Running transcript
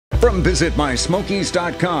From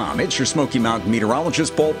visitmysmokies.com, it's your Smoky Mountain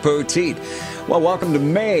meteorologist, Poteet. Well, welcome to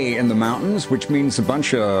May in the mountains, which means a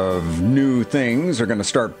bunch of new things are going to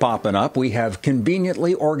start popping up. We have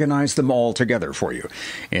conveniently organized them all together for you.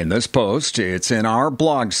 In this post, it's in our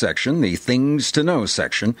blog section, the Things to Know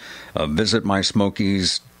section of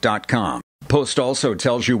visitmysmokies.com. Post also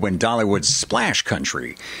tells you when Dollywood's Splash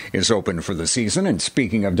Country is open for the season. And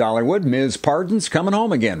speaking of Dollywood, Ms. Parton's coming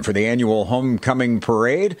home again for the annual homecoming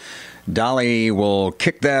parade. Dolly will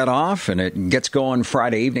kick that off, and it gets going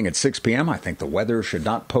Friday evening at 6 p.m. I think the weather should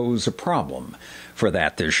not pose a problem for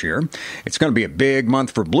that this year. It's going to be a big month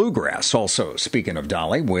for bluegrass. Also, speaking of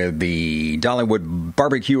Dolly, with the Dollywood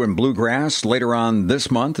Barbecue and Bluegrass later on this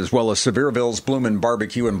month, as well as Sevierville's Bloomin'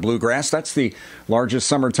 Barbecue and Bluegrass. That's the largest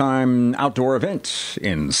summertime outdoor event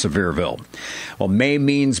in Sevierville. Well, May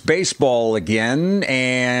means baseball again,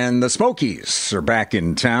 and the Smokies are back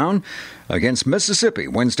in town against Mississippi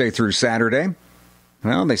Wednesday through Saturday.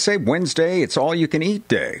 Well, they say Wednesday, it's all-you-can-eat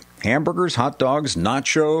day. Hamburgers, hot dogs,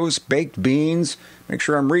 nachos, baked beans. Make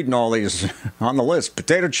sure I'm reading all these on the list.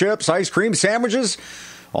 Potato chips, ice cream, sandwiches,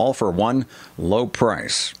 all for one low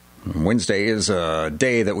price. Wednesday is a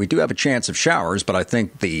day that we do have a chance of showers, but I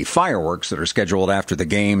think the fireworks that are scheduled after the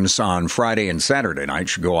games on Friday and Saturday night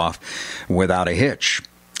should go off without a hitch.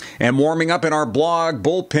 And warming up in our blog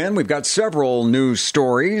bullpen, we've got several news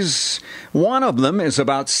stories. One of them is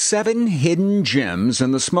about 7 hidden gems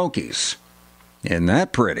in the Smokies. Isn't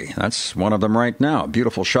that pretty? That's one of them right now. A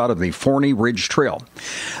beautiful shot of the Forney Ridge Trail.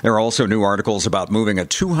 There are also new articles about moving a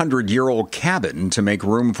 200-year-old cabin to make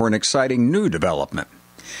room for an exciting new development.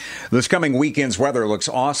 This coming weekend's weather looks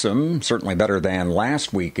awesome, certainly better than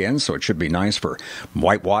last weekend, so it should be nice for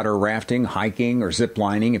whitewater rafting, hiking, or zip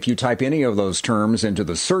lining. If you type any of those terms into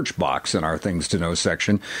the search box in our Things to Know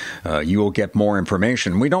section, you will get more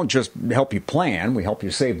information. We don't just help you plan, we help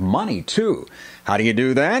you save money, too. How do you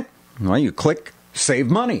do that? Well, you click Save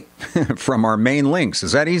Money from our main links.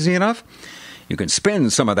 Is that easy enough? You can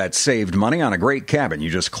spend some of that saved money on a great cabin. You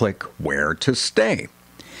just click Where to Stay.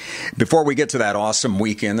 Before we get to that awesome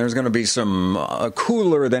weekend, there's going to be some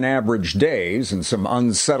cooler than average days and some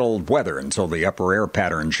unsettled weather until the upper air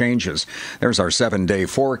pattern changes. There's our 7-day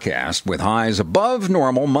forecast with highs above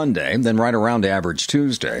normal Monday, then right around average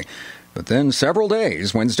Tuesday. But then several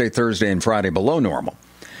days, Wednesday, Thursday, and Friday, below normal.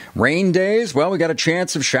 Rain days, well, we got a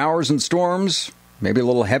chance of showers and storms. Maybe a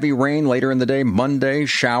little heavy rain later in the day, Monday,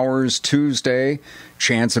 showers Tuesday,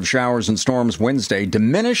 chance of showers and storms Wednesday,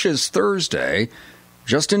 diminishes Thursday.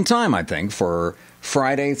 Just in time, I think, for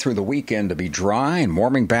Friday through the weekend to be dry and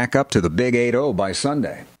warming back up to the big 80 by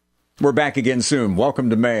Sunday. We're back again soon. Welcome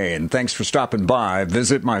to May, and thanks for stopping by.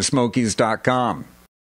 Visit mysmokies.com.